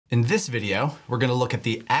In this video, we're going to look at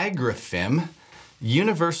the Agrifim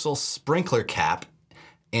Universal Sprinkler Cap,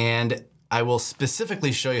 and I will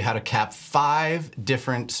specifically show you how to cap 5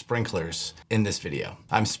 different sprinklers in this video.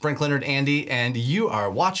 I'm Sprinkler Nerd Andy, and you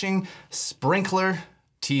are watching Sprinkler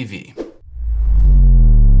TV.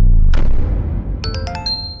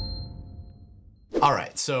 All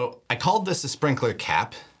right, so I called this a sprinkler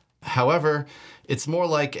cap. However, it's more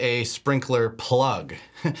like a sprinkler plug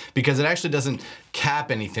because it actually doesn't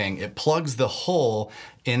cap anything. It plugs the hole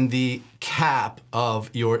in the cap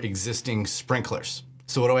of your existing sprinklers.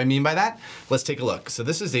 So what do I mean by that? Let's take a look. So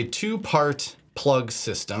this is a 2-part plug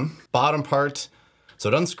system. Bottom part, so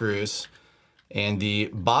it unscrews, and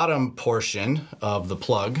the bottom portion of the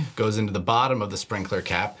plug goes into the bottom of the sprinkler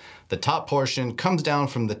cap. The top portion comes down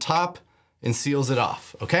from the top and seals it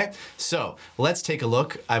off, okay? So let's take a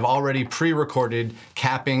look. I've already pre-recorded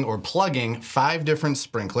capping or plugging 5 different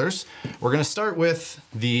sprinklers. We're gonna start with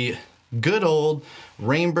the good old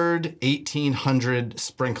Rainbird 1800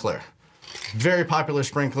 sprinkler. Very popular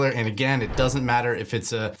sprinkler, and again, it doesn't matter if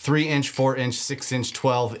it's a 3-inch, 4-inch, 6-inch,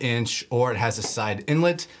 12-inch, or it has a side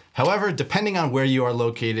inlet. However, depending on where you are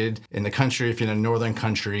located in the country, if you're in a northern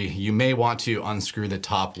country, you may want to unscrew the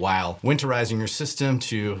top while winterizing your system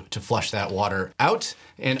to flush that water out.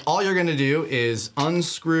 And all you're gonna do is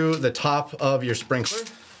unscrew the top of your sprinkler,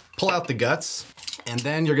 pull out the guts, and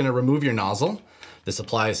then you're gonna remove your nozzle. This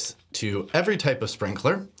applies to every type of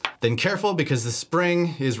sprinkler. Then careful, because the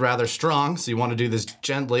spring is rather strong, so you want to do this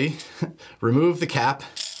gently. Remove the cap,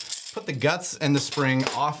 put the guts and the spring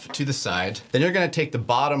off to the side. Then you're going to take the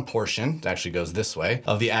bottom portion, it actually goes this way,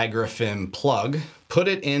 of the Agrafim plug, put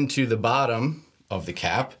it into the bottom of the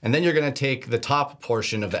cap, and then you're going to take the top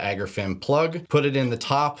portion of the Agrafim plug, put it in the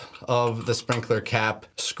top of the sprinkler cap,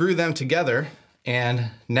 screw them together,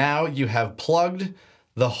 and now you have plugged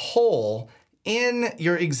the hole in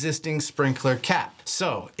your existing sprinkler cap.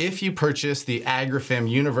 So if you purchase the Agrifim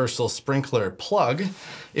Universal Sprinkler Plug,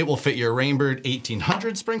 it will fit your Rainbird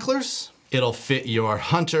 1800 sprinklers. It'll fit your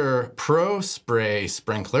Hunter Pro Spray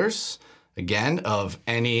sprinklers, again, of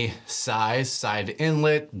any size, side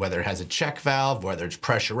inlet, whether it has a check valve, whether it's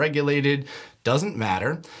pressure regulated, doesn't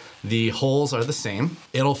matter. The holes are the same.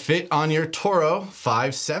 It'll fit on your Toro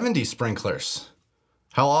 570 sprinklers.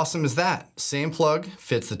 How awesome is that? Same plug,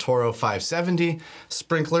 fits the Toro 570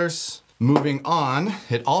 sprinklers. Moving on,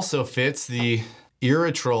 it also fits the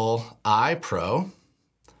Irritrol I-PRO.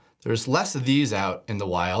 There's less of these out in the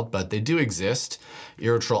wild, but they do exist.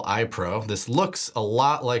 Irritrol I-PRO. This looks a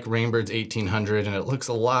lot like Rainbird's 1800, and it looks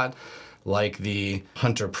a lot like the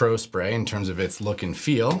Hunter Pro Spray in terms of its look and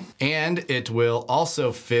feel. And it will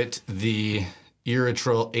also fit the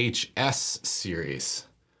Irritrol HS series.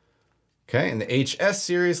 Okay, and the HS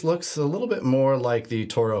series looks a little bit more like the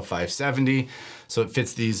Toro 570, so it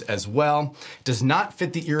fits these as well. It does not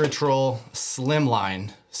fit the Irritrol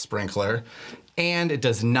Slimline sprinkler, and it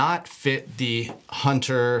does not fit the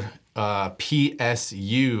Hunter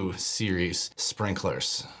PSU series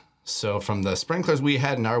sprinklers. So from the sprinklers we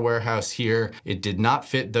had in our warehouse here, it did not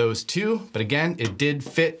fit those two, but again, it did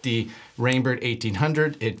fit the Rainbird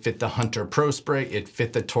 1800, it fit the Hunter Pro Spray, it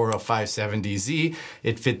fit the Toro 570Z,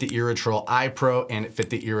 it fit the Irritrol I-PRO, and it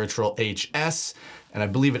fit the Irritrol HS, and I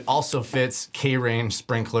believe it also fits K-Range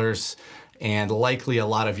sprinklers, and likely a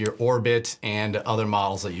lot of your Orbit and other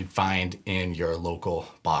models that you'd find in your local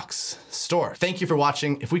box store. Thank you for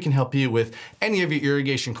watching. If we can help you with any of your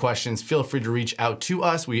irrigation questions, feel free to reach out to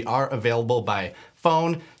us. We are available by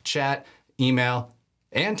phone, chat, email,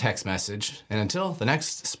 and text message. And until the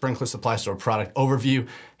next Sprinkler Supply Store product overview,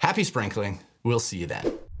 happy sprinkling. We'll see you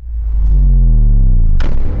then.